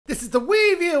This is the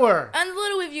Wiiviewer and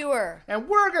LilWiiviewer, and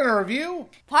we're gonna review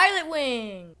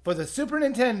Pilotwings for the Super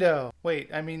Nintendo. Wait,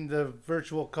 I mean the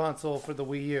virtual console for the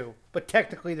Wii U. But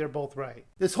technically they're both right.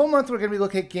 This whole month we're going to be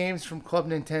looking at games from Club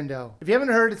Nintendo. If you haven't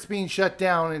heard, it's being shut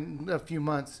down in a few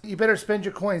months. You better spend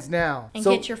your coins now. And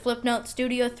get your Flipnote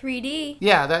Studio 3D.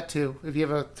 Yeah, that too, if you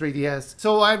have a 3DS.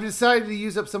 So I've decided to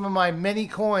use up some of my many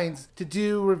coins to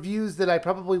do reviews that I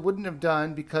probably wouldn't have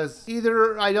done because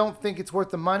either I don't think it's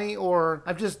worth the money or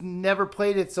I've just never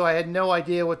played it, so I had no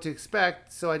idea what to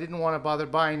expect, so I didn't want to bother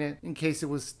buying it in case it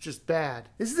was just bad.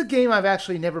 This is a game I've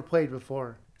actually never played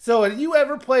before. So, have you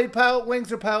ever played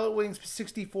Pilotwings or Pilotwings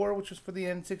 64, which was for the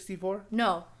N64?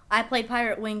 No, I played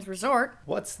Pilotwings Resort.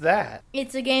 What's that?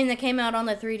 It's a game that came out on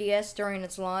the 3DS during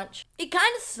its launch. It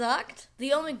kind of sucked.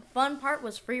 The only fun part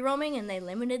was free roaming, and they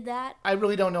limited that. I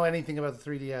really don't know anything about the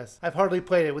 3DS. I've hardly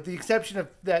played it. With the exception of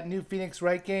that new Phoenix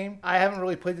Wright game, I haven't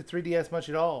really played the 3DS much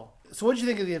at all. So what did you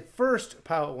think of the first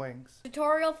Pilotwings? The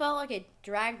tutorial felt like it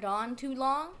dragged on too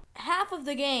long. Half of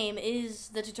the game is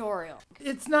the tutorial.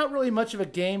 It's not really much of a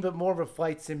game, but more of a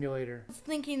flight simulator. I was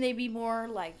thinking they'd be more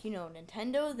like,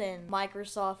 Nintendo than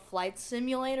Microsoft Flight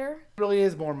Simulator. It really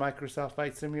is more Microsoft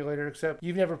Flight Simulator, except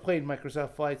you've never played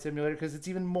Microsoft Flight Simulator because it's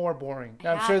even more boring.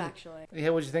 I have, actually. Yeah,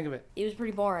 what'd you think of it? It was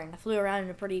pretty boring. I flew around in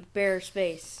a pretty bare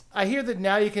space. I hear that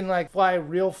now you can fly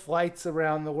real flights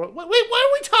around the world. Wait, why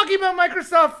are we talking about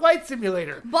Microsoft Flight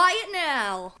Simulator? Buy it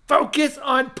now! Focus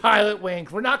on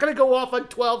Pilotwings. We're not going to go off on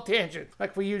 12 tangents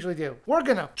like we usually do. We're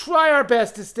going to try our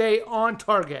best to stay on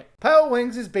target.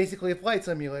 Pilotwings is basically a flight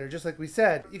simulator, just like we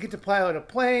said. You get to pilot a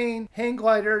plane, hang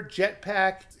glider,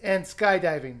 jetpack, and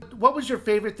skydiving. What was your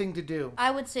favorite thing to do?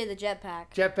 I would say the jetpack.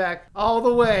 Jetpack all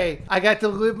the way. I got to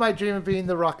live my dream of being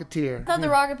the Rocketeer. I thought the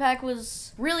rocket pack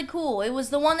was really cool. It was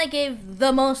the one that gave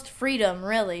the most freedom,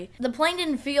 really. The plane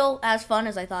didn't feel as fun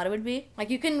as I thought it would be.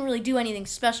 You couldn't really do anything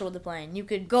special with the plane. You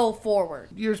could go forward.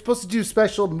 You're supposed to do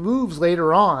special moves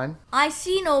later on. I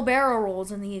see no barrel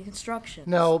rolls in the instructions.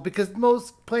 No, because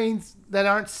most planes that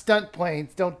aren't stunt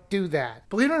planes don't do that.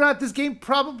 Believe it or not, this game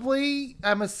probably,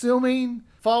 I'm assuming,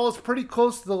 follows pretty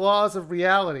close to the laws of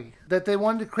reality. That they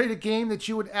wanted to create a game that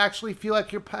you would actually feel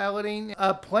like you're piloting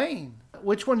a plane.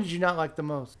 Which one did you not like the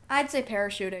most? I'd say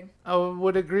parachuting. I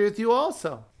would agree with you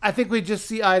also. I think we just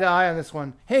see eye to eye on this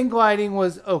one. Hang gliding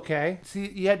was okay. See,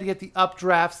 you had to get the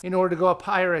updrafts in order to go up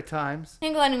higher at times.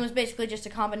 Hang gliding was basically just a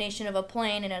combination of a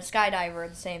plane and a skydiver at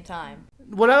the same time.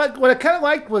 What I kind of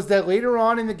liked was that later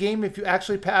on in the game, if you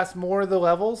actually pass more of the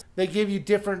levels, they give you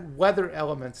different weather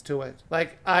elements to it,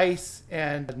 like ice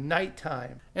and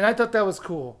nighttime. And I thought that was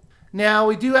cool. Now,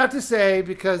 we do have to say,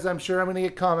 because I'm sure I'm going to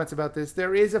get comments about this,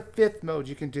 there is a fifth mode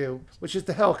you can do, which is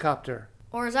the helicopter.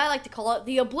 Or as I like to call it,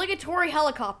 the obligatory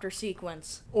helicopter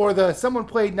sequence. Or the someone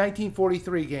played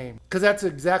 1943 game, because that's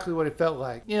exactly what it felt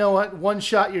like. You know what? One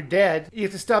shot, you're dead. You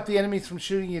have to stop the enemies from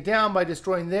shooting you down by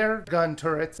destroying their gun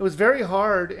turrets. It was very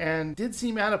hard and did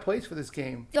seem out of place for this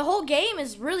game. The whole game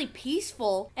is really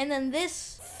peaceful, and then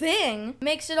this thing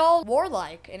makes it all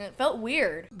warlike, and it felt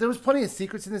weird. There was plenty of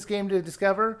secrets in this game to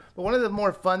discover, but one of the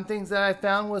more fun things that I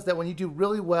found was that when you do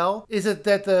really well, is that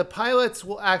the pilots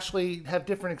will actually have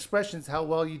different expressions how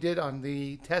well you did on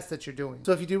the test that you're doing.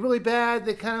 So if you do really bad,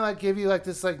 they kind of give you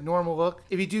this normal look.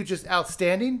 If you do just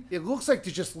outstanding, it looks like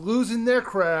they're just losing their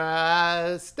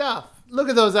stuff. Look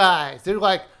at those eyes. They're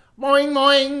like, boing,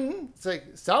 boing. It's like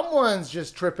someone's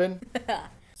just tripping.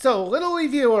 So,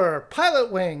 LilWiiviewer,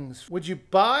 Pilotwings, would you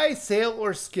buy, sail,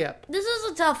 or skip? This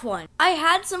is a tough one. I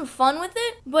had some fun with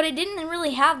it, but it didn't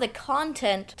really have the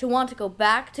content to want to go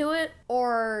back to it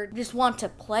or just want to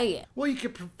play it. Well, you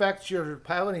could perfect your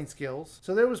piloting skills,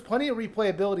 so there was plenty of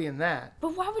replayability in that.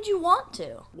 But why would you want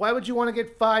to? Why would you want to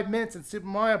get 5 minutes in Super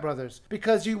Mario Brothers?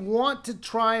 Because you want to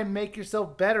try and make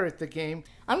yourself better at the game.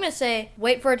 I'm going to say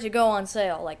wait for it to go on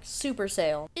sale, like super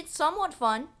sale. It's somewhat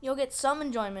fun. You'll get some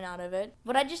enjoyment out of it,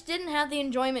 but I just didn't have the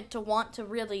enjoyment to want to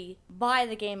really buy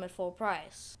the game at full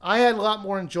price. I had a lot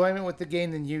more enjoyment with the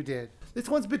game than you did. This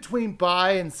one's between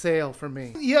buy and sale for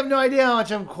me. You have no idea how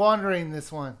much I'm quandering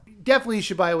this one. Definitely you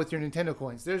should buy it with your Nintendo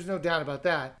coins. There's no doubt about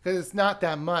that, because it's not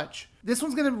that much. This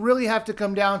one's going to really have to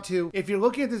come down to, if you're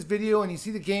looking at this video and you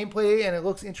see the gameplay and it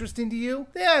looks interesting to you,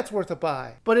 yeah, it's worth a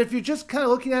buy. But if you're just kind of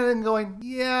looking at it and going,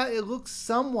 yeah, it looks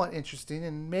somewhat interesting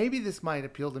and maybe this might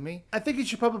appeal to me, I think you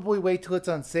should probably wait till it's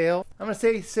on sale. I'm going to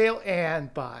say sale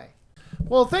and buy.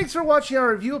 Well, thanks for watching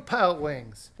our review of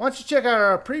Pilotwings. Why don't you check out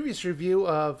our previous review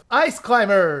of Ice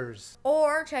Climbers?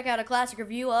 Or check out a classic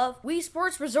review of Wii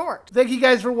Sports Resort. Thank you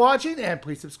guys for watching, and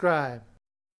please subscribe.